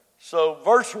So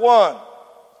verse 1,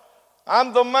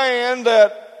 I'm the man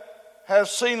that has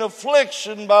seen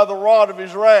affliction by the rod of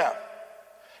his wrath.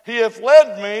 He hath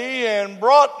led me and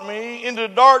brought me into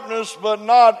darkness, but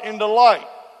not into light.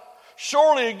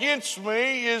 Surely against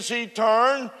me is he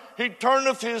turned. He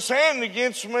turneth his hand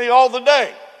against me all the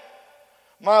day.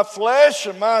 My flesh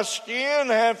and my skin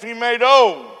hath he made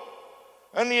old,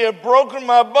 and he hath broken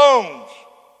my bones.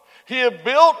 He hath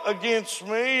built against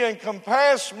me and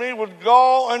compassed me with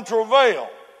gall and travail.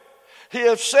 He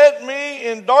hath set me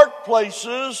in dark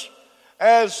places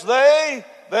as they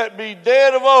that be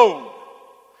dead of old.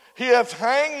 He hath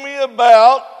hanged me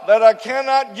about that I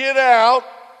cannot get out,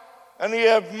 and he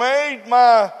hath made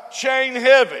my chain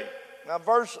heavy. Now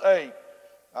verse 8,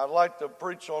 I'd like to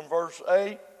preach on verse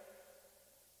 8.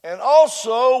 And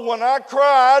also when I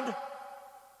cried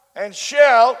and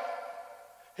shout,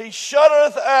 he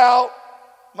shutteth out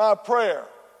my prayer.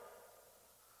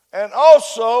 And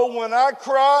also when I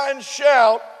cry and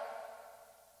shout,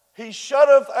 he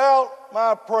shutteth out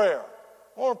my prayer.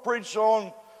 I want to preach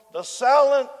on the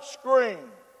silent scream.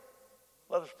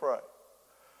 Let us pray.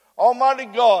 Almighty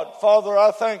God, Father,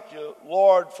 I thank you,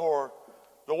 Lord, for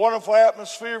the wonderful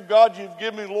atmosphere of God you've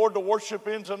given me, Lord, to worship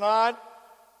in tonight.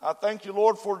 I thank you,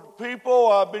 Lord, for the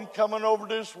people. I've been coming over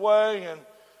this way,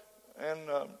 and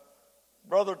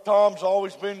Brother Tom's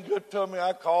always been good to me.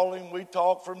 I call him. We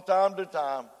talk from time to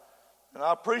time, and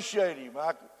I appreciate him.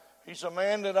 He's a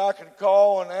man that I can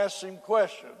call and ask him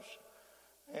questions,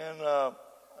 and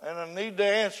I need the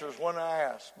answers when I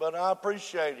ask. But I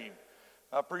appreciate him.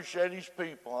 I appreciate his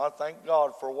people. I thank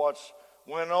God for what's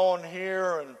went on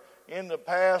here, and in the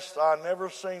past, I never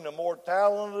seen a more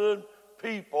talented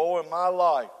people in my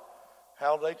life.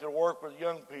 How they could work with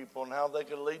young people and how they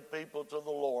could lead people to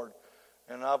the Lord.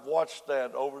 And I've watched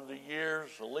that over the years,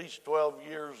 at least 12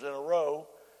 years in a row.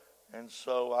 And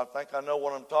so I think I know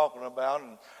what I'm talking about.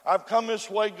 And I've come this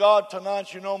way, God,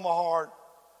 tonight. You know my heart.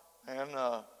 And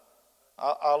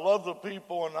I love the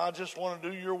people, and I just want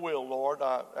to do your will, Lord.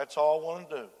 That's all I want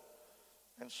to do.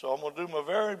 And so I'm going to do my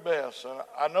very best. And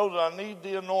I know that I need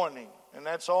the anointing, and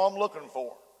that's all I'm looking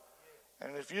for.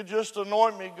 And if you just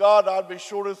anoint me, God, I'd be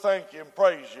sure to thank you and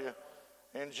praise you.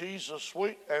 In Jesus'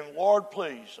 sweet and Lord,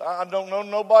 please. I don't know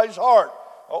nobody's heart.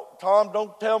 Oh, Tom,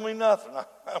 don't tell me nothing.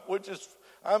 Which is,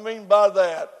 I mean by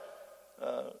that,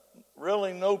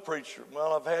 really no preacher.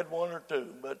 Well, I've had one or two,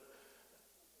 but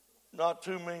not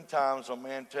too many times a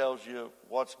man tells you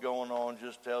what's going on,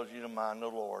 just tells you to mind the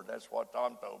Lord. That's what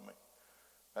Tom told me.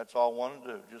 That's all I want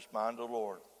to do, just mind the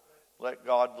Lord. Let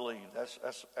God lead.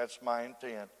 That's my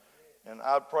intent. And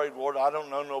I prayed, Lord, I don't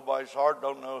know nobody's heart,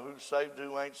 don't know who's saved,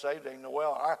 who ain't saved. Ain't no,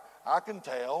 well, I can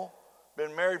tell.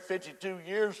 Been married 52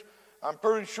 years. I'm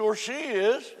pretty sure she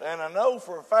is, and I know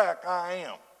for a fact I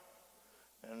am.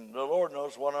 And the Lord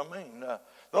knows what I mean.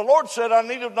 The Lord said, I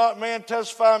needeth not man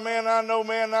testify man, I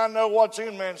know what's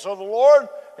in man. So the Lord,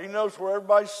 he knows where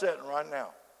everybody's sitting right now.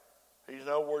 He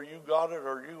knows where you got it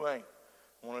or you ain't.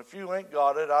 Well, if you ain't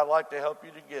got it, I'd like to help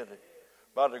you to get it.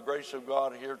 By the grace of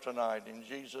God here tonight. In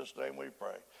Jesus' name we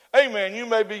pray. Amen. You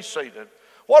may be seated.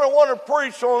 What I want to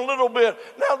preach on a little bit.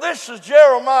 Now this is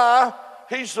Jeremiah.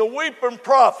 He's the weeping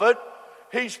prophet.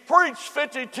 He's preached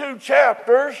 52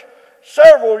 chapters,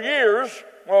 several years,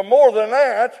 well more than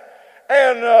that.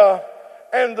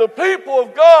 And the people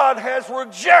of God has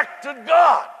rejected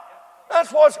God.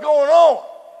 That's what's going on.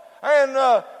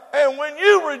 And when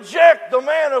you reject the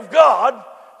man of God,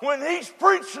 when he's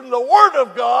preaching the word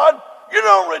of God, you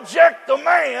don't reject the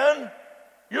man,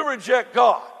 you reject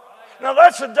God. Now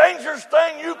that's a dangerous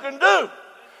thing you can do.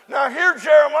 Now here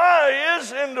Jeremiah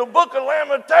is in the book of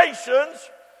Lamentations,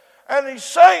 and he's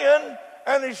saying,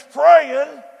 and he's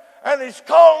praying, and he's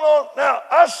calling on. Now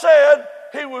I said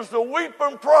he was the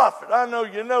weeping prophet. I know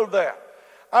you know that.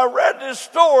 I read this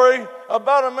story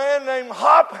about a man named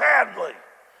Hop Hadley.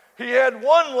 He had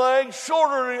one leg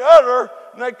shorter than the other,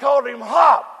 and they called him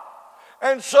Hop.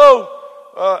 And so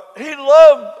he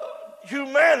loved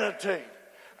humanity.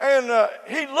 And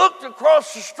he looked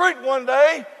across the street one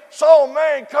day, saw a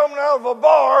man coming out of a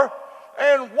bar,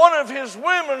 and one of his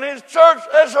women in his church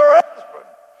as her husband.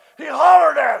 He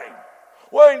hollered at him.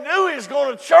 Well, he knew he was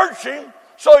going to church him,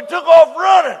 so he took off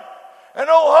running. And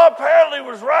old Hop Hadley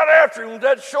was right after him with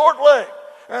that short leg.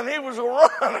 And he was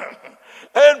running.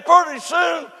 And pretty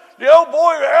soon, the old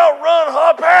boy outrun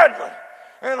Hop Hadley.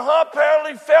 And Hop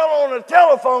Hadley fell on a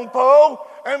telephone pole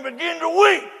and began to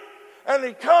weep. And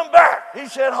he come back. He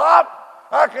said, Hop,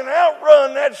 I can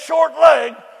outrun that short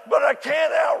leg, but I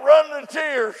can't outrun the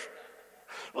tears.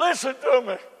 Listen to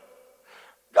me.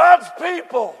 God's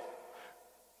people,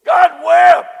 God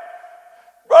wept.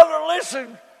 Brother,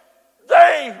 listen,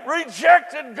 They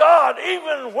rejected God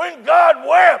even when God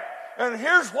wept. And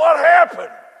here's what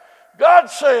happened. God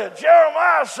said,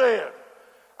 Jeremiah said,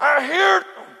 I hear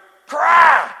them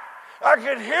cry. I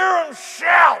could hear them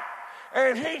shout.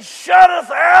 And he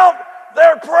shutteth out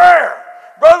their prayer.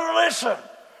 Brother, listen.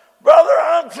 Brother,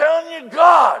 I'm telling you,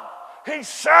 God, he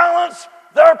silenced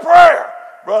their prayer.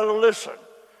 Brother, listen.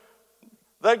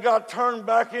 They got turned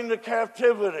back into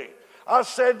captivity. I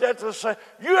said that to say,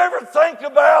 you ever think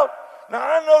about, now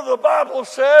I know the Bible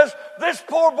says this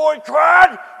poor boy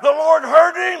cried, the Lord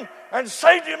heard him and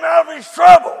saved him out of his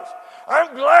troubles.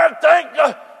 I'm glad, thank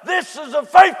God, this is a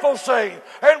faithful saying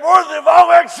and worthy of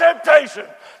all acceptation,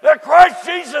 that Christ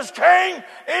Jesus came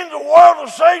into the world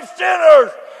to save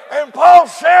sinners. And Paul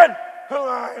said, who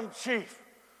I am chief.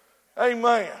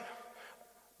 Amen.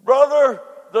 Brother,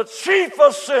 the chief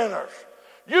of sinners.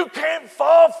 You can't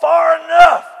fall far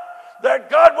enough that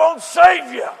God won't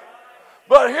save you.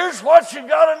 But here's what you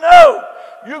got to know.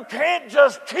 You can't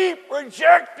just keep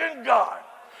rejecting God.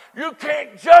 You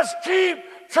can't just keep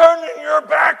turning your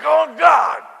back on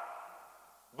God.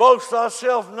 Boast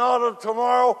thyself not of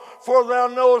tomorrow, for thou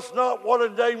knowest not what a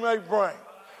day may bring.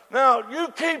 Now, you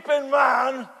keep in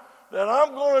mind that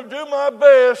I'm going to do my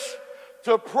best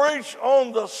to preach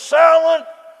on the silent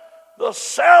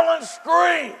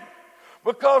scream.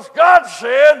 Because God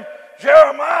said,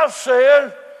 Jeremiah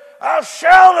said, I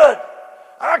shouted,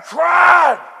 I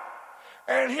cried,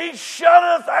 and he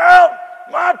shutteth out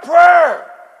my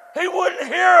prayer. He wouldn't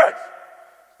hear it.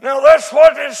 Now that's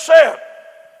what it said.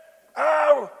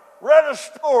 I read a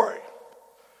story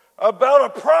about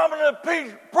a prominent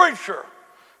preacher.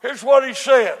 Here's what he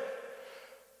said.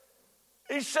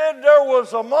 He said there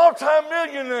was a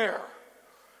multimillionaire,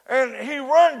 and he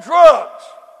run drugs.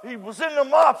 He was in the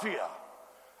mafia,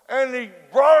 and he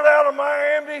brought it out of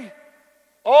Miami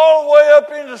all the way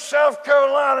up into South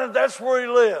Carolina. That's where he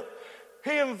lived.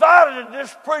 He invited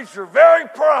this preacher, very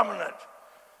prominent,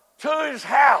 to his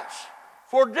house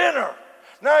for dinner.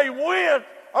 Now he went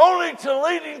only to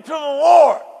lead him to the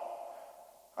Lord.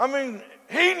 I mean,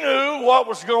 he knew what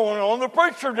was going on. The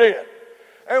preacher did.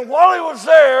 And while he was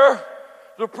there,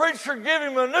 the preacher gave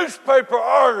him a newspaper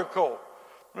article.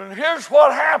 And here's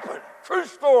what happened. True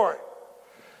story.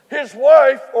 His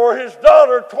wife, or his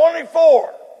daughter,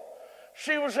 24,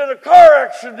 she was in a car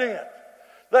accident.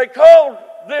 They called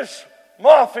this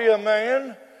mafia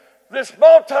man, this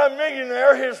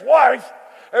multimillionaire, his wife,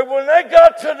 and when they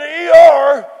got to the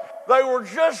ER, they were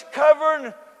just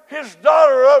covering his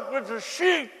daughter up with a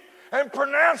sheet and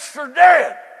pronounced her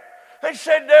dead. They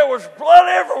said there was blood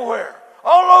everywhere,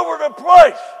 all over the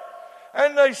place,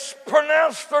 and they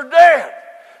pronounced her dead.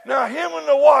 Now, him and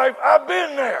the wife, I've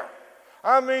been there.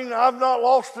 I mean, I've not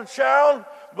lost a child,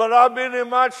 but I've been in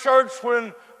my church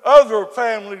when other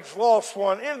families lost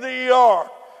one, in the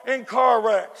ER, in car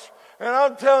wrecks. And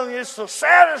I'm telling you, it's the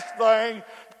saddest thing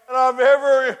that I've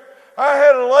ever... I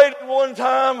had a lady one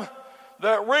time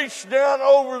that reached down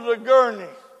over the gurney.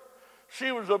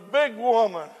 She was a big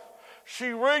woman. She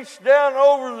reached down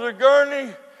over the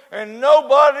gurney, and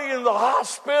nobody in the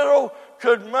hospital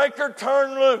could make her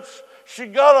turn loose. She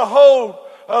got a hold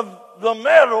of the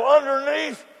metal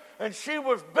underneath, and she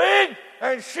was big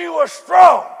and she was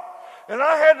strong. And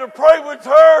I had to pray with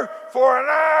her for an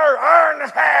hour and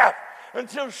a half,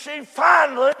 until she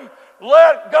finally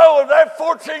let go of that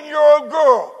 14-year-old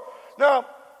girl. Now,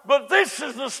 but this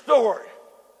is the story.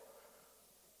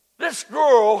 This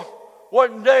girl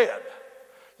wasn't dead.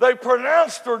 They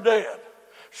pronounced her dead.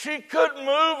 She couldn't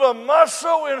move a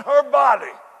muscle in her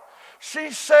body.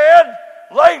 She said,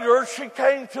 later she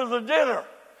came to the dinner.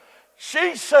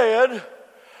 She said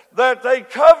that they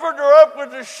covered her up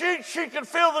with the sheet. She could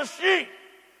feel the sheet.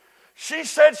 She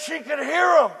said she could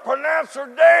hear them pronounce her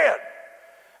dead.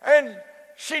 And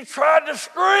she tried to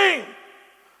scream,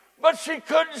 but she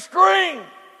couldn't scream.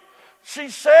 She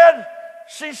said,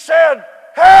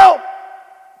 help!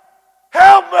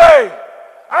 Help me!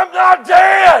 I'm not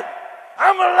dead!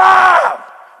 I'm alive!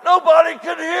 Nobody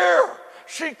could hear her.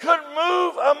 She couldn't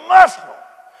move a muscle.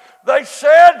 They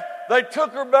said they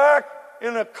took her back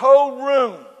in a cold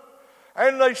room.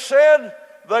 And they said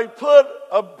they put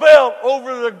a belt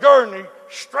over the gurney,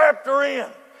 strapped her in.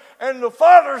 And the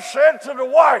father said to the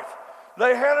wife,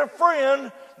 they had a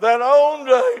friend that owned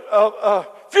a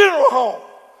funeral home.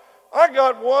 I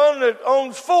got one that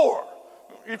owns 4.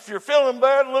 If you're feeling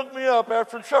bad, look me up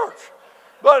after church.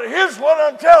 But here's what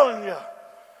I'm telling you.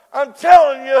 I'm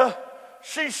telling you,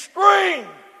 she screamed,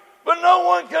 but no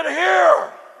one could hear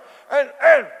her.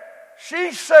 And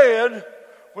she said,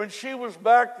 when she was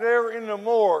back there in the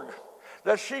morgue,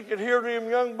 that she could hear them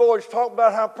young boys talk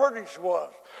about how pretty she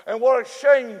was. And what a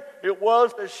shame it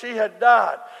was that she had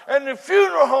died. And the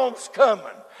funeral home's coming.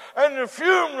 And the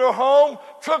funeral home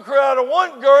took her out of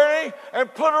one gurney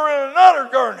and put her in another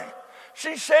gurney.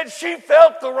 She said she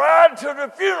felt the ride to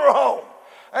the funeral home.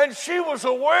 And she was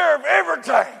aware of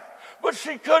everything. But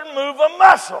she couldn't move a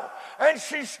muscle. And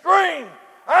she screamed,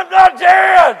 "I'm not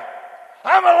dead.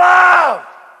 I'm alive.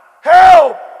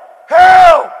 Help!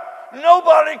 Help!"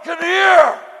 Nobody could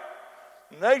hear.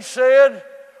 And they said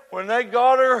when they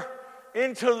got her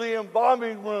into the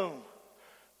embalming room,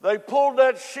 they pulled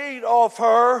that sheet off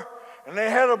her and they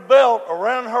had a belt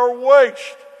around her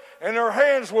waist and her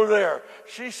hands were there.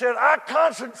 She said, "I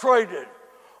concentrated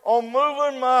on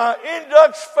moving my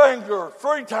index finger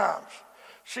 3 times.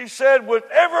 She said, with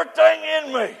everything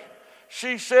in me,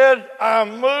 she said, I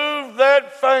moved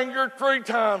that finger 3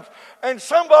 times. And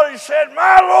somebody said,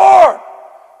 "My Lord,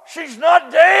 she's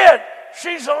not dead.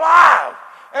 She's alive."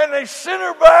 And they sent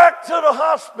her back to the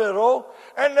hospital,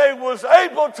 and they was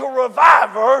able to revive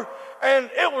her. And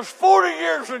it was 40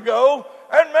 years ago,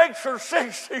 and makes her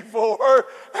 64,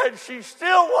 and she's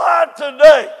still alive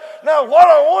today. Now, what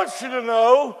I want you to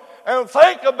know and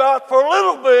think about for a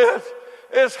little bit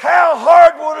is how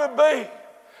hard would it be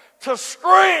to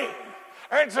scream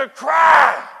and to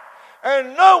cry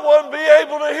and no one be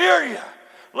able to hear you.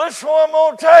 Listen what I'm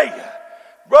going to tell you.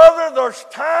 Brother, there's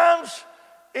times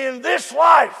in this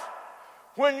life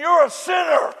when you're a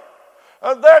sinner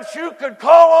that you could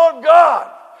call on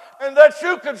God and that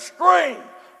you could scream.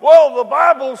 Well, the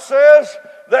Bible says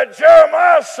that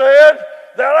Jeremiah said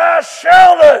that I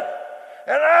shouted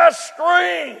and I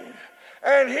screamed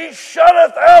and he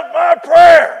shutteth out my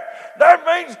prayer. That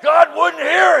means God wouldn't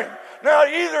hear him. Now,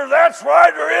 either that's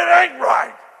right or it ain't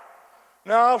right.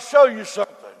 Now, I'll show you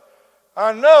something.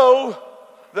 I know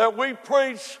that we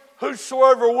preach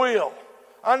whosoever will.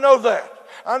 I know that.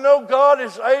 I know God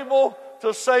is able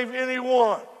to save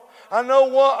anyone. I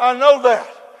know that.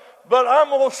 But I'm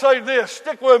going to say this.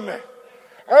 Stick with me.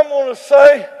 I'm going to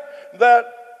say that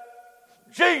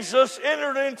Jesus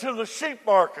entered into the sheep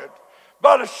market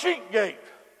by the sheep gate.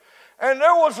 And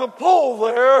there was a pool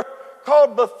there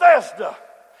called Bethesda.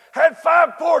 Had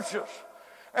 5 porches.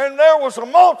 And there was a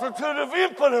multitude of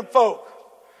impotent folk.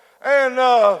 And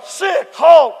sick,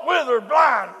 halt, withered,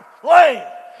 blind, lame.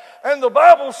 And the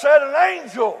Bible said an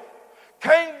angel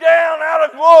came down out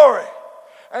of glory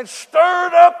and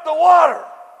stirred up the water.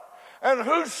 And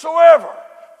whosoever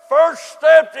first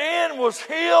stepped in was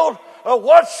healed of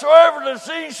whatsoever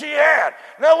disease he had.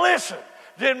 Now listen,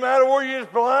 didn't matter where you was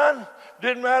blind,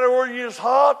 didn't matter where you was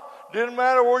halt, didn't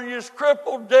matter where you was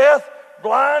crippled, deaf,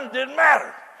 blind, didn't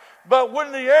matter. But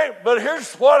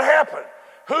here's what happened.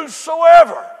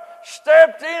 Whosoever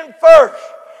stepped in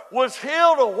first was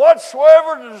healed of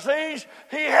whatsoever disease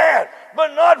he had,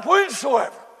 but not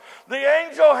whensoever. The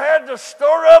angel had to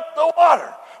stir up the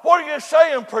water. What are you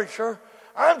saying, preacher?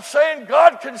 I'm saying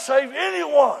God can save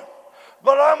anyone.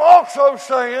 But I'm also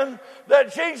saying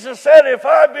that Jesus said, if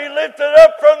I be lifted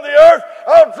up from the earth,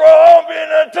 I'll draw all men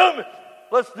unto me.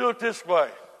 Let's do it this way.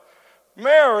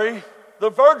 Mary, the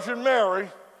Virgin Mary,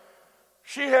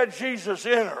 she had Jesus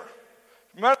in her.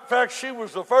 Matter of fact, she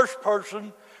was the first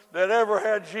person that ever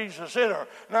had Jesus in her.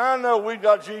 Now, I know we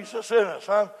got Jesus in us.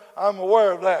 I'm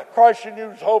aware of that. Christ in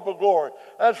you is the hope of glory.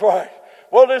 That's right.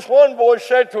 Well, this one boy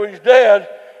said to his dad,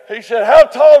 he said, "How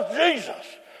tall is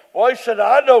Jesus?" Well, he said,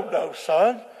 "I don't know,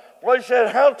 son." Well, he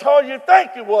said, "How tall do you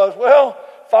think he was?" Well,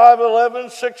 5'11",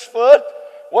 6 foot.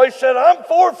 Well, he said, "I'm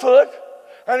 4 foot."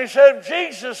 And he said,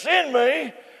 "Jesus in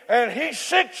me, and he's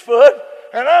 6 foot,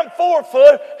 and I'm 4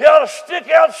 foot. He ought to stick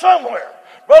out somewhere."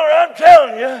 Brother, I'm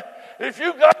telling you, if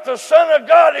you got the Son of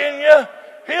God in you,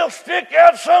 he'll stick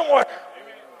out somewhere.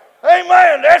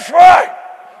 Amen. That's right.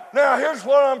 Now, here's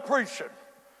what I'm preaching.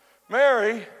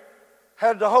 Mary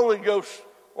had the Holy Ghost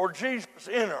or Jesus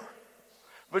in her.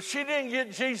 But she didn't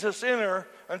get Jesus in her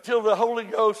until the Holy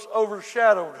Ghost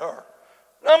overshadowed her.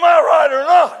 Now, am I right or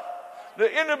not?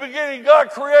 In the beginning, God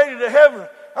created the heaven.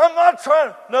 I'm not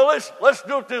trying. Now, listen, let's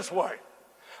do it this way.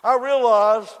 I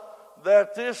realize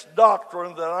that this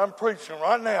doctrine that I'm preaching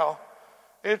right now,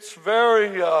 it's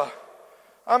very,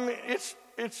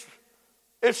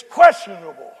 it's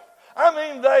questionable. I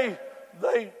mean, they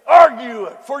argue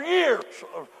it for years,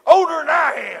 older than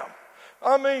I am.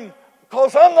 I mean,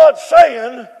 because I'm not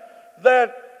saying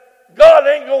that God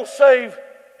ain't going to save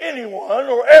anyone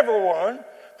or everyone,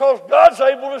 because God's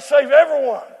able to save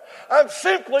everyone. I'm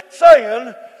simply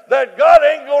saying that God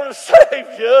ain't going to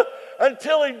save you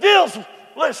until he deals with.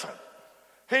 Listen,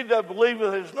 he that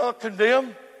believeth is not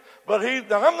condemned, but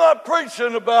now I'm not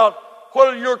preaching about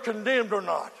whether you're condemned or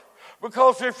not.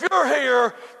 Because if you're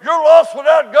here, you're lost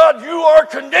without God, you are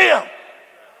condemned.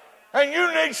 And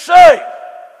you need saved.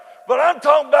 But I'm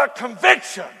talking about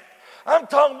conviction. I'm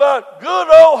talking about good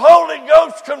old Holy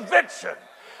Ghost conviction.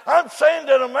 I'm saying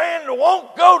that a man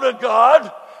won't go to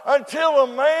God until a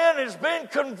man has been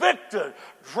convicted.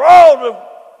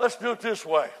 Let's do it this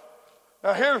way.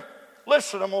 Now here,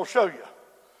 listen, I'm going to show you.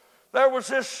 There was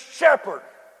this shepherd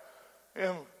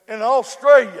in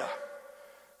Australia.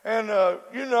 And,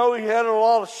 he had a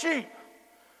lot of sheep.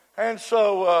 And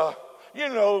so,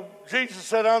 Jesus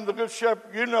said, I'm the good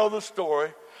shepherd. You know the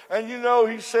story. And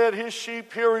he said his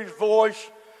sheep hear his voice,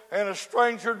 and a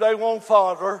stranger they won't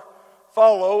follow.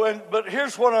 But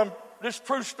here's this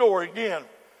true story again.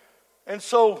 And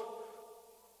so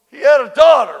he had a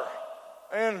daughter,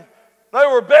 and they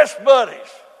were best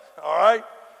buddies, all right?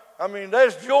 I mean,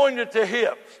 that's joined at the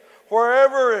hips.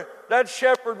 Wherever that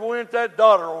shepherd went, that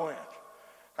daughter went.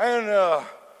 And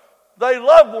they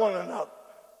loved one another.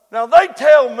 Now, they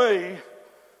tell me,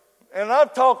 and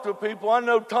I've talked to people, I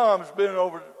know Tom's been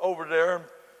over there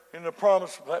in the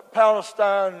promised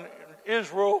Palestine,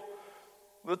 Israel,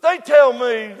 but they tell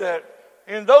me that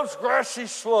in those grassy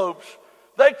slopes,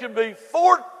 they could be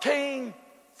 14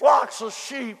 flocks of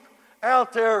sheep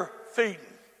out there feeding.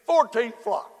 14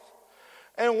 flocks.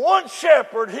 And one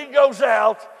shepherd, he goes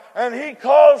out and he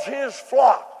calls his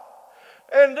flock.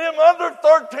 And them other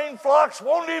 13 flocks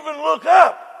won't even look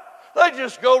up. They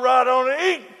just go right on and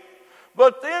eat.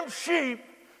 But them sheep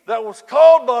that was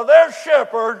called by their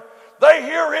shepherd, they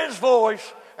hear his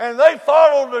voice and they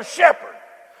follow the shepherd.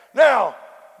 Now,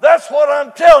 that's what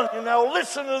I'm telling you. Now,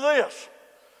 listen to this.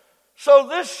 So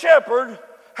this shepherd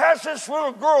has this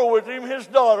little girl with him, his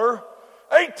daughter,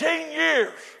 18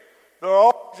 years. They're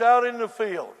always out in the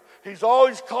field. He's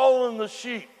always calling the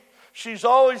sheep. She's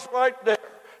always right there.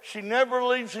 She never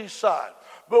leaves his side.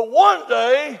 But one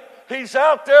day, he's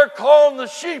out there calling the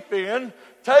sheep in,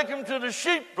 take them to the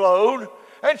sheep load,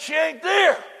 and she ain't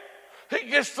there. He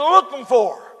gets to looking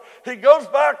for her. He goes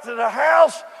back to the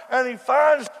house, and he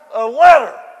finds a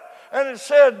letter. And it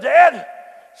said, Dad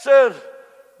said,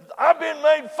 I've been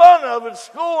made fun of at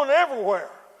school and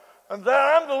everywhere. And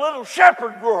that I'm the little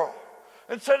shepherd girl.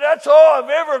 And said, that's all I've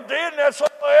ever did, and that's all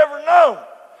I ever known.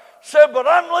 Said, but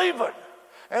I'm leaving.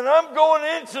 And I'm going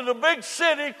into the big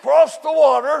city, cross the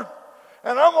water,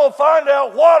 and I'm going to find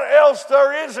out what else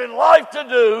there is in life to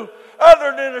do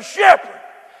other than a shepherd.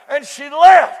 And she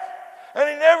left. And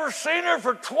he never seen her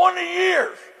for 20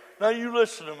 years. Now you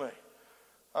listen to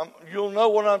me. You'll know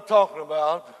what I'm talking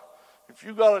about. If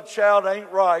you got a child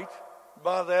ain't right,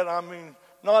 by that I mean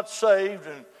not saved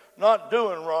and not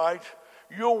doing right,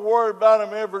 you'll worry about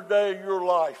him every day of your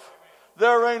life.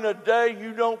 There ain't a day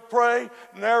you don't pray,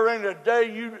 and there ain't a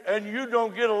day you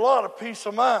don't get a lot of peace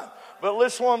of mind. But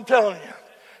listen what I'm telling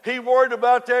you. He worried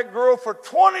about that girl for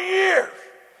 20 years.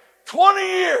 20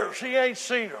 years he ain't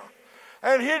seen her.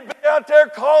 And he'd be out there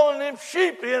calling them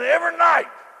sheep in every night.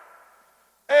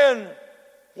 And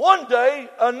one day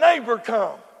a neighbor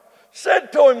come,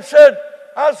 said to him,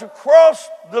 I was across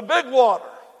the big water,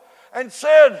 and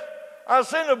said, I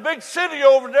was in a big city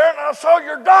over there and I saw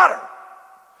your daughter.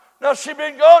 Now she'd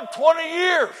been gone 20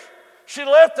 years. She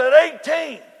left at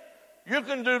 18. You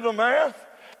can do the math.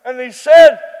 And he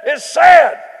said, it's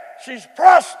sad. She's a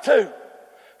prostitute.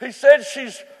 He said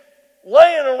she's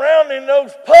laying around in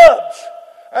those pubs.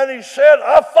 And he said,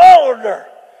 I followed her.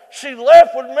 She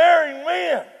left with married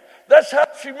men. That's how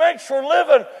she makes her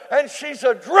living. And she's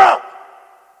a drunk.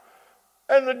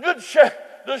 And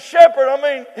the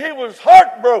shepherd, he was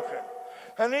heartbroken.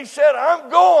 And he said,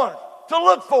 I'm going to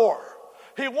look for her.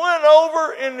 He went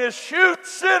over in this huge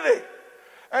city,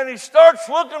 and he starts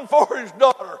looking for his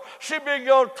daughter. She'd been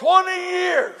gone 20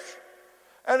 years,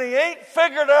 and he ain't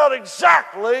figured out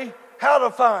exactly how to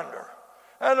find her.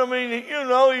 And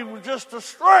he was just a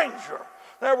stranger.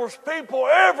 There was people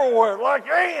everywhere, like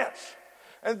ants.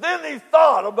 And then he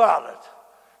thought about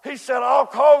it. He said, I'll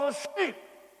call the sheep.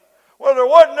 Well, there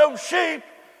wasn't no sheep.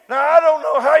 Now, I don't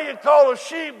know how you call a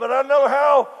sheep, but I know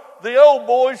how the old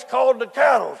boys called the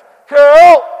cattle.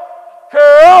 Carol,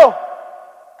 Carol.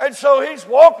 And so he's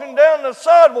walking down the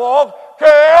sidewalk,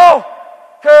 Carol,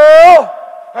 Carol,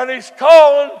 and he's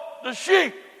calling the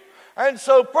sheep. And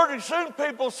so pretty soon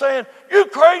people saying, you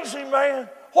crazy man,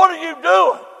 what are you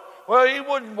doing? Well, he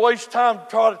wouldn't waste time to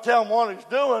try to tell him what he's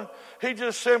doing. He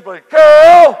just simply,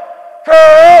 Carol,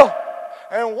 Carol.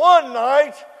 And one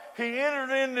night he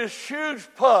entered in this huge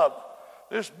pub,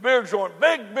 this beer joint,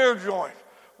 big beer joint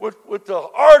with the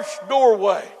arched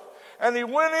doorway. And he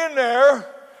went in there,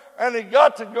 and he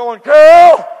got to going,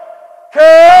 Carol,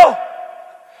 Carol.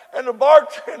 And the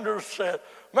bartender said,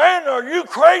 "Man, are you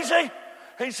crazy?"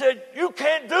 He said, "You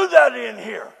can't do that in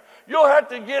here. You'll have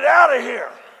to get out of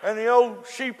here." And the old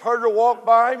sheep herder walked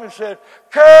by him and said,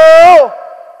 "Carol,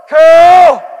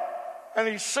 Carol." And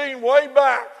he seen way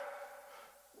back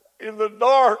in the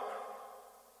dark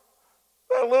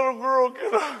that little girl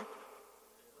get up.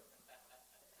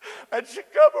 And she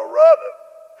come a-running.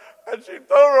 And she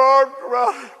threw her arms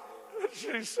around him. And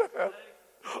she said,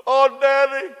 "Oh,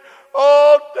 Daddy,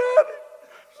 oh, Daddy."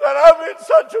 Said, "I'm in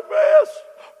such a mess.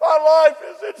 My life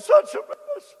is in such a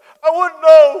mess.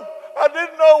 I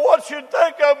didn't know what you'd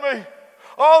think of me."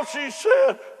 All she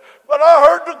said, "But I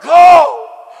heard the call.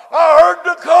 I heard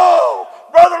the call."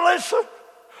 Brother, listen.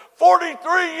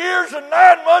 43 years and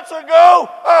 9 months ago,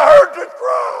 I heard the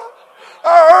cry.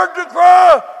 I heard the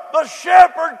cry. The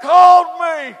shepherd called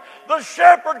me. The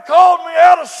shepherd called me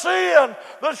out of sin.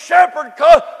 The shepherd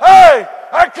called. Hey,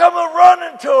 I come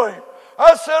running to him.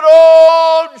 I said,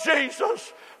 "Oh,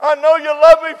 Jesus, I know you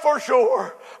love me for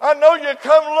sure. I know you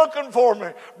come looking for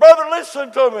me." Brother,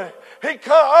 listen to me.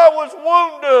 I was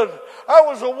wounded. I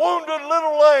was a wounded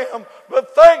little lamb.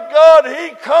 But thank God he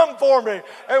come for me.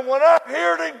 And when I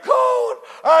heard him calling,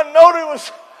 I know he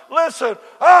was, listen,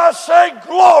 I say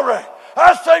glory.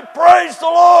 I say praise the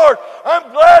Lord.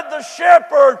 I'm glad the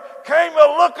shepherd came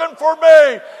a-looking for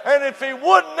me. And if he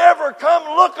would never come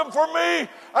looking for me,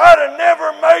 I'd have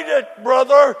never made it,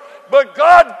 brother. But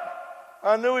God,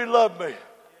 I knew he loved me.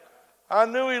 I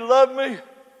knew he loved me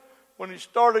when he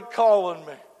started calling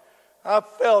me. I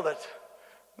felt it.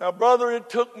 Now, brother, it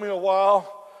took me a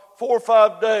while, 4 or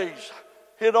 5 days,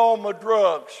 hit all my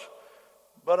drugs.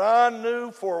 But I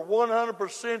knew for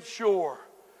 100% sure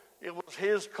it was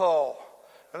his call.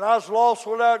 And I was lost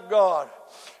without God.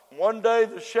 One day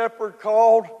the shepherd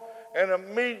called, and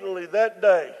immediately that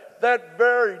day, that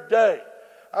very day,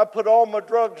 I put all my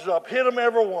drugs up, hit them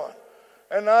every one.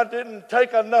 And I didn't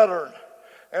take a nutter.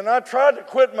 And I tried to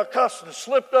quit my cussing,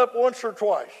 slipped up once or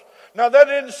twice. Now that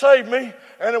didn't save me,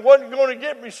 and it wasn't going to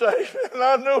get me saved, and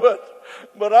I knew it.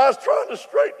 But I was trying to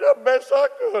straighten up best I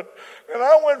could. And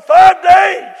I went 5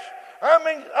 days.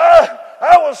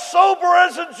 I was sober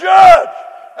as a judge.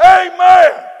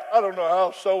 Amen. I don't know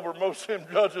how sober most of them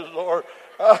judges are.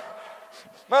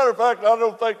 Matter of fact, I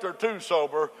don't think they're too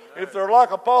sober. If they're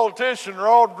like a politician, they're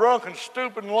all drunk and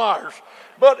stupid and liars.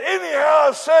 But anyhow,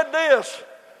 I said this.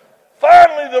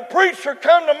 Finally, the preacher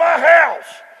come to my house.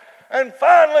 And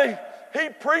finally, he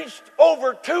preached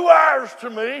over 2 hours to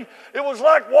me. It was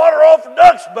like water off a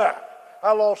duck's back.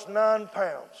 I lost 9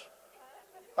 pounds.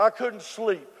 I couldn't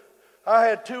sleep. I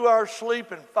had 2 hours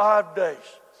sleep in 5 days.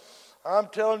 I'm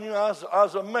telling you, I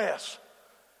was a mess.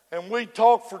 And we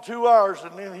talked for 2 hours,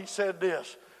 and then he said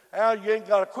this: "Al, you ain't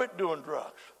got to quit doing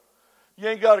drugs. You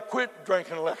ain't got to quit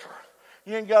drinking liquor.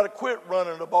 You ain't got to quit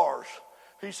running the bars."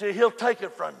 He said, "He'll take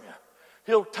it from you.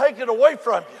 He'll take it away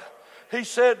from you." He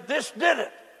said, "This did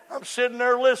it." I'm sitting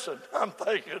there listening. I'm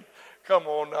thinking, come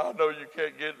on now, I know you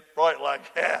can't get right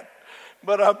like that.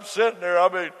 But I'm sitting there,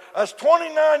 I was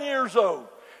 29 years old.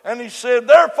 And he said,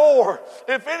 "Therefore,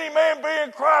 if any man be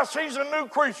in Christ, he's a new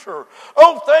creature.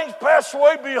 Old things pass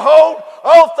away, behold,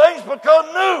 all things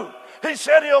become new." He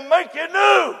said he'll make you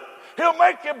new. He'll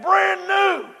make you brand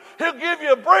new. He'll give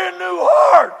you a brand new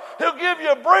heart. He'll give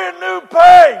you a brand new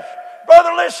page.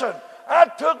 Brother, listen, I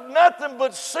took nothing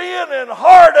but sin and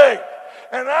heartache,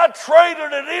 and I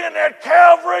traded it in at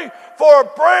Calvary for a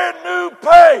brand new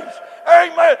page.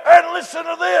 Amen. And listen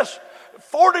to this.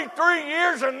 43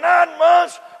 years and 9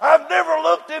 months, I've never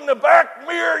looked in the back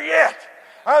mirror yet.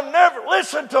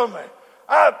 Listen to me.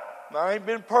 I ain't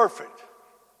been perfect.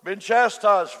 Been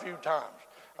chastised a few times.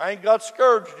 I ain't got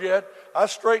scourged yet. I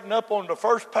straightened up on the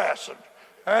first passing.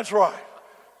 That's right.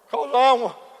 Because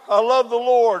I love the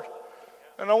Lord.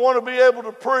 And I want to be able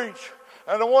to preach.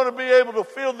 And I want to be able to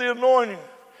feel the anointing.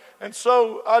 And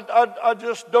so I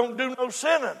just don't do no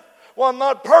sinning. Well, I'm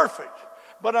not perfect.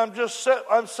 But I'm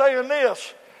saying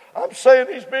this. I'm saying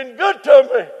he's been good to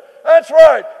me. That's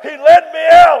right. He led me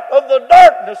out of the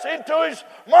darkness into his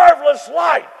marvelous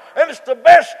light. And it's the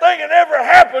best thing that ever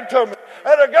happened to me.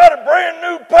 And I got a brand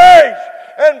new page.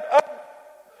 And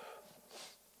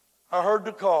I heard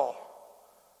the call.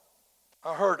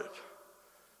 I heard it.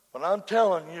 But I'm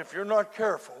telling you, if you're not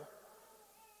careful,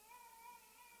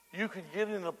 you can get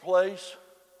in a place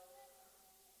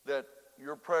that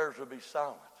your prayers will be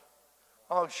silent.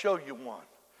 I'll show you one.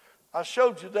 I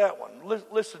showed you that one.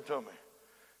 Listen to me.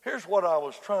 Here's what I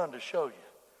was trying to show you.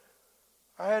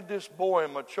 I had this boy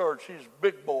in my church. He's a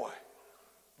big boy,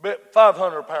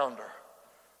 500-pounder.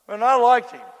 And I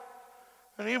liked him.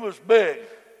 And he was big.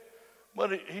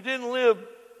 But he didn't live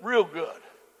real good.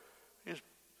 He's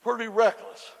pretty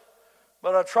reckless.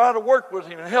 But I try to work with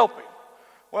him and help him.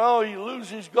 Well, he lose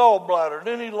his gallbladder.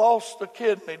 Then he lost the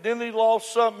kidney. Then he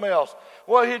lost something else.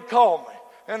 Well, he'd call me,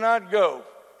 and I'd go.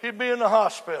 He'd be in the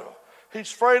hospital.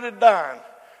 He's afraid of dying,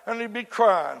 and he'd be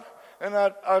crying. And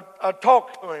I'd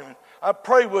talk to him. I'd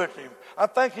pray with him. I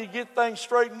think he'd get things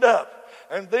straightened up.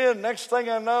 And then next thing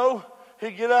I know,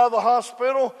 he'd get out of the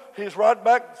hospital. He's right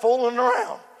back fooling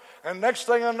around. And next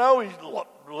thing I know, he'd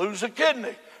lose a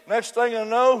kidney. Next thing I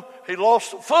know, he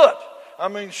lost a foot.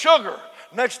 Sugar.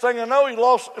 Next thing I know, he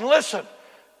lost, and listen.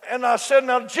 And I said,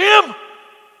 now, Jim,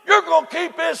 you're going to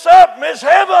keep this up, Miss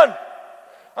Heaven.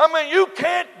 You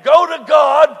can't go to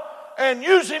God and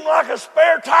use him like a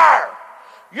spare tire.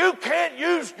 You can't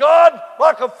use God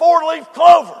like a four-leaf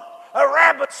clover, a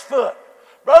rabbit's foot.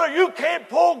 Brother, you can't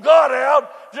pull God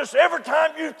out just every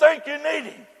time you think you need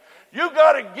him. You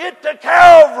got to get to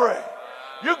Calvary.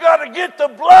 You got to get the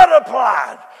blood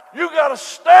applied. You got to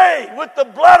stay with the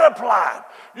blood applied.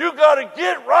 You got to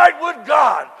get right with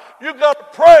God. You got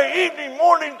to pray evening,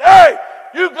 morning, day.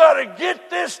 You got to get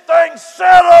this thing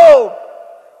settled.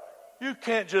 You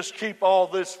can't just keep all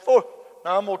this for.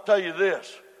 Now, I'm going to tell you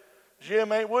this.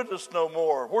 Jim ain't with us no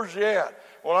more. Where's he at?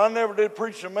 Well, I never did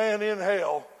preach a man in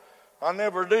hell. I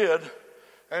never did.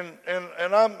 And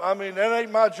that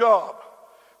ain't my job.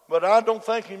 But I don't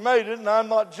think he made it, and I'm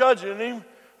not judging him.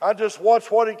 I just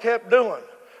watched what he kept doing.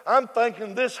 I'm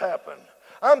thinking this happened.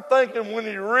 I'm thinking when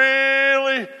he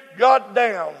really got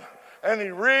down and he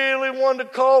really wanted to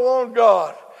call on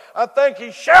God, I think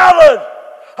he shouted.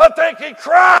 I think he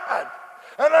cried.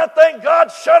 And I think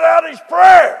God shut out his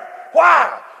prayer.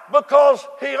 Why? Because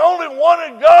he only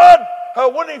wanted God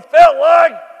when he felt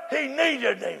like he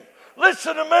needed him.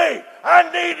 Listen to me. I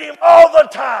need him all the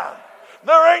time.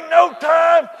 There ain't no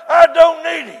time I don't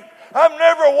need him. I've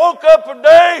never woke up a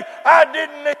day I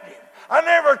didn't need him. I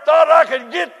never thought I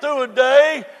could get through a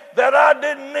day that I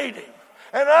didn't need him.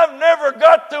 And I've never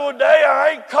got through a day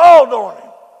I ain't called on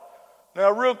him.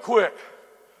 Now, real quick,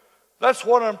 that's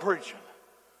what I'm preaching.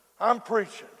 I'm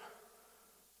preaching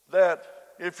that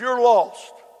if you're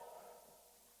lost,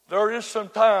 there is some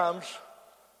times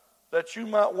that you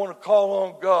might want to call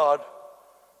on God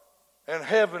and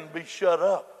heaven be shut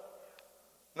up.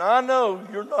 Now, I know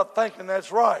you're not thinking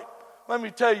that's right. Let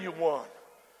me tell you one.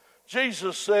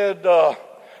 Jesus said, the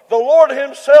Lord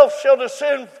himself shall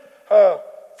descend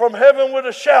from heaven with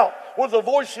a shout, with the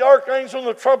voice of the archangel and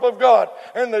the trump of God,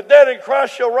 and the dead in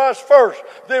Christ shall rise first.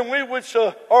 Then we which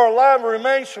are alive and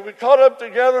remain shall be caught up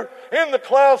together in the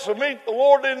clouds to meet the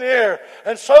Lord in the air.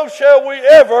 And so shall we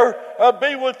ever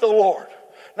be with the Lord.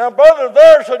 Now, brother,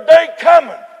 there's a day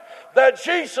coming that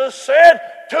Jesus said,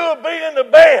 two will be in the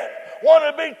bed. One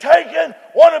to be taken,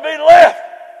 one to be left.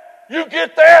 You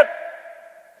get that?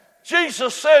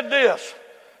 Jesus said this.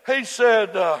 He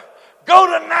said, go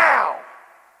to now.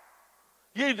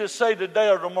 Ye that say today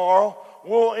or tomorrow,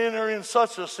 we'll enter in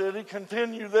such a city,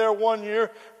 continue there 1 year,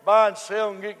 buy and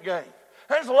sell and get gain.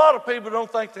 There's a lot of people who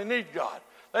don't think they need God.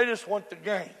 They just want the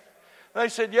gain. They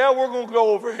said, yeah, we're going to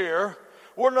go over here.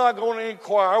 We're not going to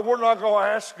inquire. We're not going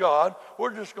to ask God.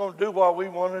 We're just going to do what we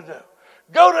want to do.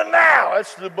 Go to now.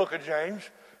 That's the book of James.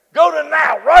 Go to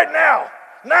now. Right now.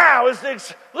 Now is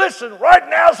the, listen, right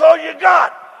now is all you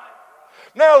got.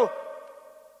 Now,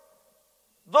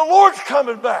 the Lord's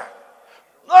coming back.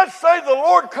 Let's say the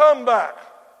Lord come back.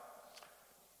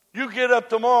 You get up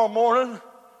tomorrow morning,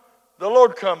 the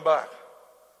Lord come back.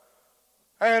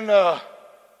 And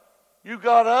you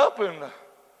got up and the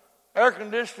air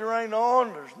conditioner ain't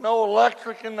on. There's no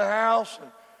electric in the house. And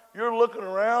you're looking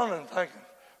around and thinking,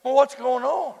 well, what's going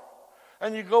on?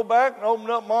 And you go back and open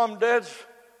up Mom and Dad's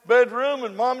bedroom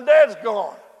and Mom and Dad's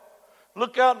gone.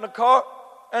 Look out in the car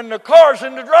and the car's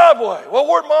in the driveway. Well,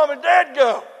 where'd Mom and Dad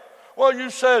go? Well, you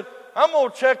said, I'm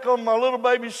going to check on my little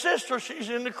baby sister. She's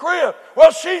in the crib.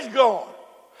 Well, she's gone.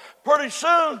 Pretty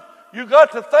soon, you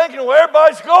got to thinking, well,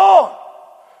 everybody's gone.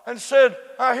 And said,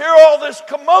 I hear all this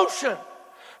commotion.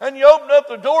 And you open up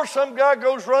the door, some guy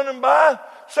goes running by,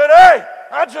 said, hey,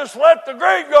 I just left the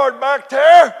graveyard back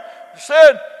there.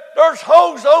 Said, there's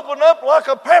holes open up like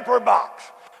a pepper box.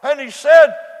 And he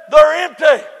said, they're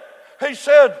empty. He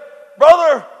said,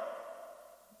 brother,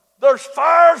 there's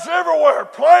fires everywhere,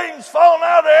 planes falling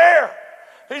out of the air.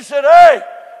 He said, hey,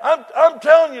 I'm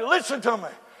telling you, listen to me.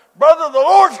 Brother, the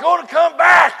Lord's going to come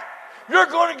back. You're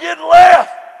going to get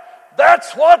left.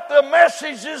 That's what the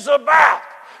message is about.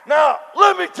 Now,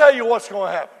 let me tell you what's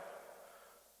going to happen.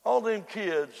 All them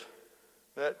kids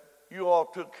that you all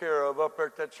took care of up there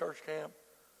at that church camp,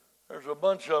 there's a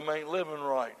bunch of them ain't living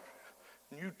right.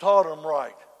 And you taught them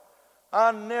right.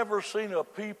 I never seen a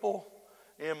people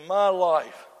in my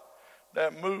life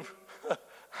that moved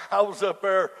I was up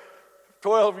there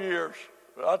 12 years.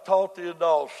 I taught the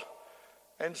adults.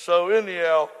 And so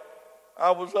anyhow,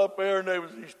 I was up there and there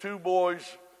was these two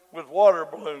boys with water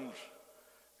balloons.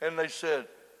 And they said,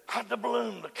 hide the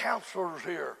balloon, the counselor's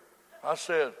here. I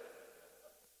said,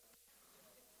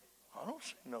 I don't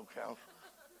see no counselor.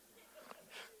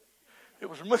 It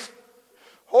was me.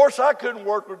 Horse, I couldn't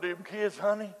work with them kids,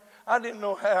 honey. I didn't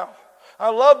know how. I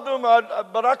loved them,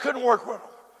 but I couldn't work with them.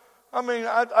 I mean,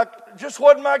 I just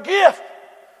wasn't my gift.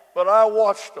 But I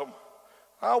watched them.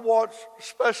 I watched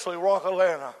especially Rock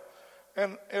Atlanta.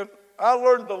 And I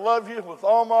learned to love you with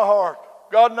all my heart.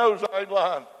 God knows I ain't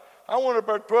lying. I went up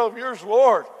there 12 years,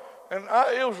 Lord. And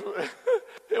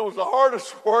it was the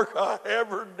hardest work I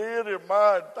ever did in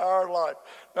my entire life.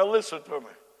 Now listen to me.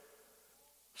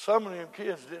 Some of them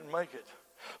kids didn't make it.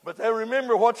 But they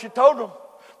remember what you told them.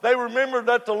 They remember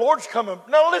that the Lord's coming.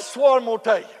 Now listen to what I'm going to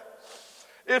tell you.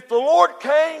 If the Lord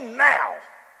came now,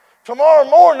 tomorrow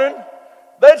morning,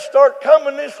 they'd start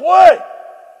coming this way.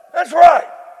 That's right.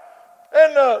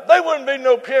 And they wouldn't be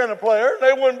no piano player.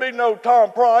 They wouldn't be no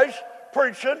Tom Price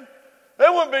preaching.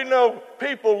 There wouldn't be no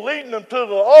people leading them to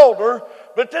the altar.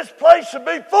 But this place would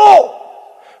be full.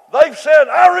 They've said,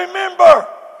 I remember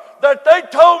that they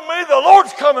told me the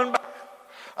Lord's coming back.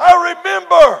 I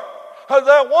remember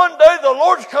that one day the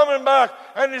Lord's coming back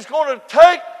and He's going to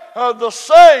take the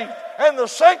saved and the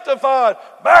sanctified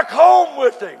back home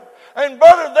with Him. And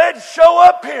brother, they'd show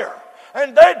up here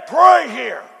and they'd pray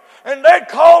here and they'd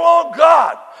call on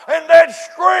God and they'd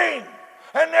scream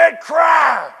and they'd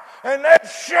cry and they'd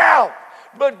shout.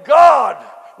 But God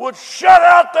would shut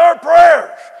out their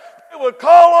prayers. They would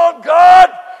call on God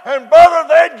and brother,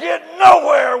 they'd get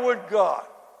nowhere with God.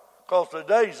 Because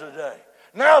today's the day.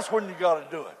 Now's when you got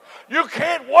to do it. You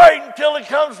can't wait until He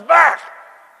comes back.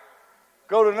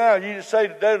 Go to now. You just say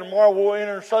today, tomorrow we'll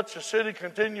enter such a city,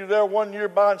 continue there 1 year,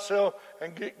 buy and sell,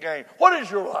 and get gain. What is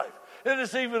your life? It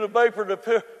is even a vapor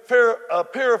to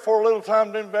appear for a little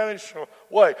time, then vanish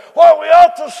away. What we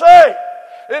ought to say,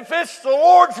 if it's the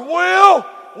Lord's will,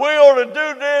 we ought to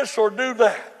do this or do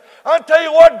that. I tell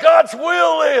you what God's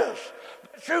will is.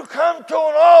 That you come to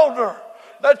an altar,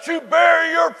 that you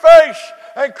bury your face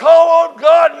and call on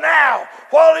God now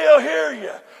while He'll hear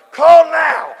you. Call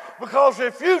now, because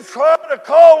if you try to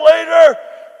call later,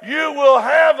 you will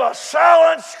have a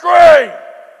silent scream.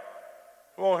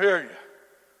 He won't hear you.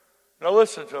 Now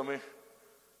listen to me.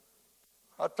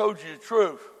 I told you the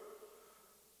truth.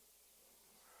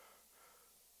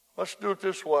 Let's do it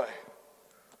this way.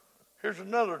 Here's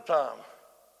another time.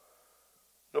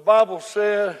 The Bible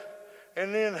said,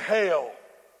 and in hell,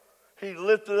 He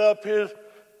lifted up His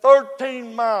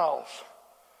 13 miles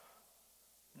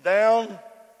down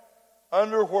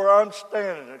under where I'm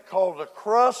standing. It's called the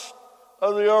crust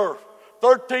of the earth.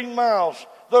 13 miles.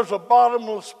 There's a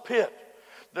bottomless pit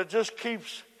that just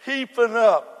keeps heaping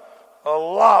up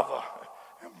lava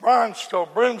and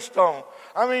brimstone.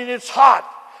 I mean, it's hot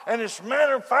and it's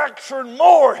manufacturing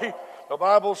more. The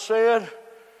Bible said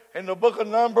in the book of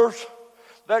Numbers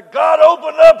that God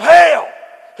opened up hell.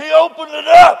 He opened it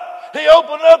up. He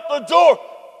opened up the door.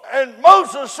 And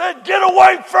Moses said, get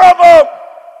away from them.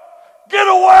 Get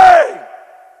away.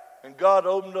 And God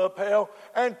opened up hell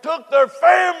and took their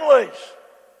families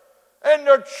and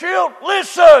their children.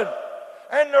 Listen.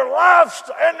 And their lives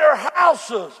and their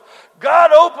houses.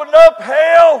 God opened up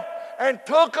hell and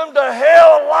took them to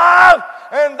hell alive.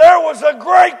 And there was a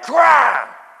great cry.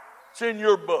 It's in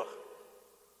your book.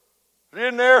 Is it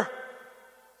in there?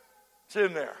 It's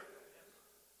in there.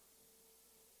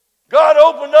 God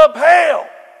opened up hell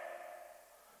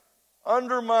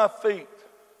under my feet.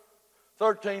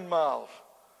 13 miles.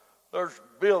 There's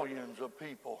billions of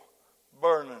people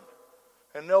burning.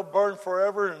 And they'll burn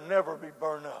forever and never be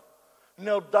burned up. And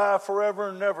they'll die forever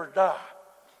and never die.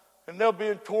 And they'll be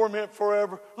in torment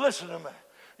forever. Listen to me.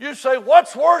 You say,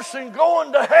 what's worse than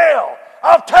going to hell?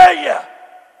 I'll tell you.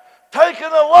 Taking a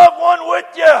loved one with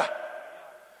you.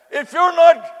 If you're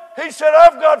not, he said,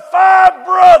 I've got 5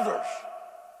 brothers.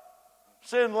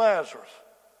 Send Lazarus.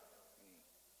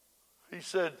 He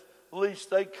said, at least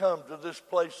they come to this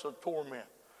place of torment.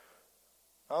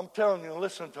 I'm telling you,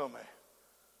 listen to me.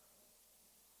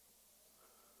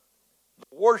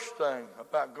 The worst thing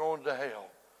about going to hell,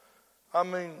 I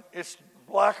mean, it's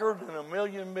blacker than a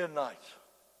million midnights.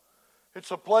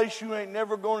 It's a place you ain't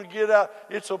never going to get out.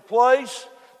 It's a place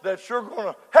that you're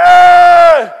going to,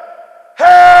 hey,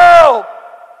 help,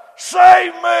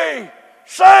 save me,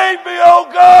 oh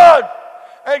God.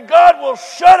 And God will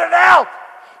shut it out.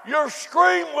 Your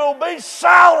scream will be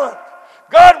silent.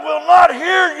 God will not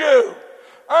hear you.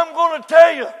 I'm going to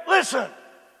tell you, listen.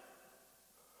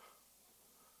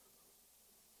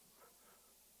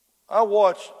 I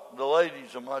watched the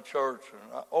ladies of my church,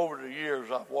 and over the years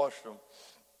I've watched them.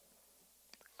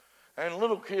 And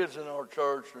little kids in our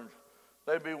church, and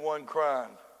they'd be one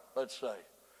crying, let's say.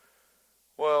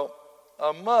 Well,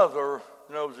 a mother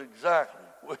knows exactly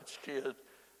which kid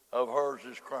of hers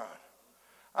is crying.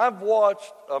 I've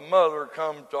watched a mother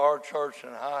come to our church in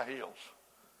high heels,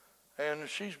 and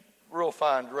she's a real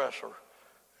fine dresser,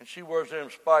 and she wears them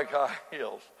spike high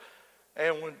heels.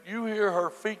 And when you hear her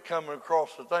feet coming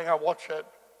across the thing, I watch that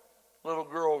little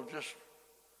girl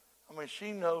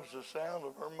she knows the sound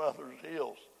of her mother's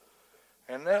heels.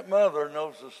 And that mother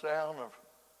knows the sound of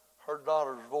her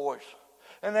daughter's voice.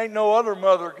 And ain't no other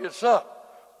mother gets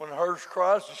up when hers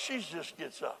cries, and she just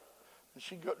gets up.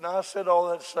 Now I said all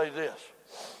that to say this.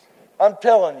 I'm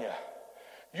telling you,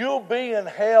 you'll be in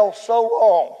hell so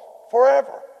long,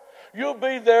 forever. You'll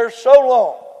be there so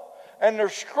long. And they're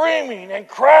screaming and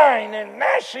crying and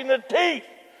gnashing the teeth.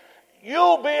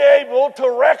 You'll be able to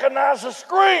recognize a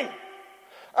scream.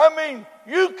 I mean,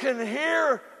 you can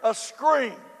hear a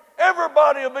scream.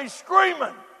 Everybody will be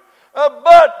screaming.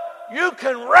 But you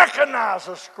can recognize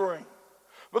a scream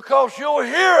because you'll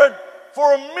hear it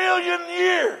for 1,000,000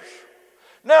 years.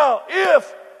 Now,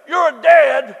 if you're a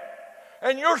dad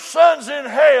and your son's in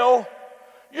hell,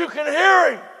 you can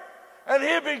hear him and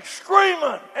he'll be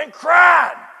screaming and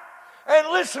crying. And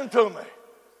listen to me.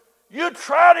 You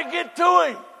try to get to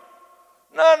him.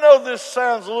 Now, I know this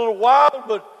sounds a little wild,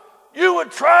 but you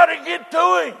would try to get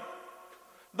to him.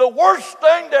 The worst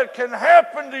thing that can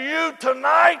happen to you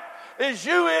tonight is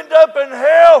you end up in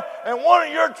hell and one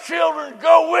of your children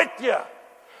go with you.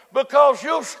 Because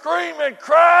you'll scream and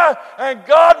cry and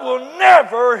God will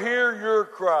never hear your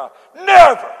cry.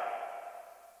 Never.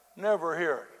 Never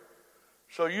hear it.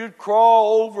 So you'd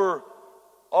crawl over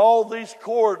all these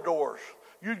corridors.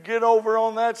 You'd get over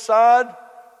on that side,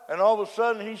 and all of a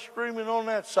sudden he's screaming on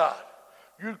that side.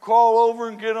 You'd crawl over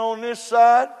and get on this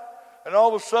side, and all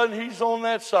of a sudden he's on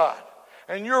that side.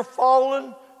 And you're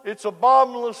falling. It's a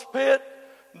bottomless pit.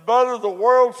 Brother, the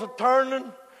world's a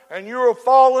turning, and you're a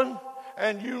falling,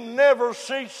 and you never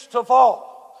cease to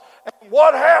fall. And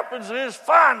what happens is,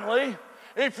 finally,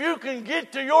 if you can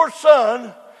get to your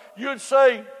son, you'd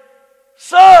say,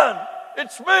 "Son,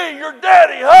 it's me, your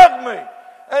daddy, hug me."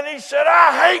 And he said,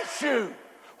 "I hate you.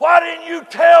 Why didn't you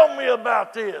tell me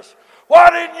about this? Why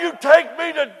didn't you take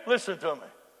me to..." Listen to me.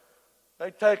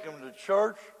 They take him to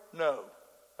church? No.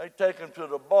 They take him to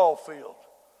the ball field.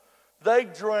 They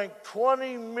drink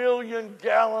 20 million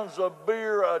gallons of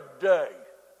beer a day.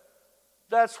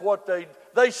 That's what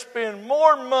they spend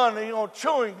more money on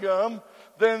chewing gum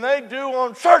than they do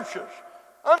on churches.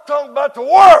 I'm talking about the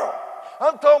world.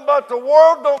 I'm talking about the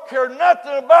world don't care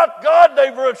nothing about God.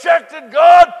 They've rejected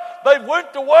God. They've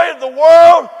went the way of the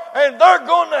world, and they're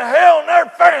going to hell in their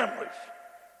families.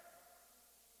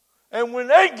 And when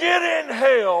they get in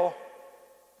hell,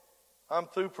 I'm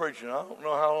through preaching. I don't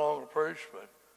know how long to preach, but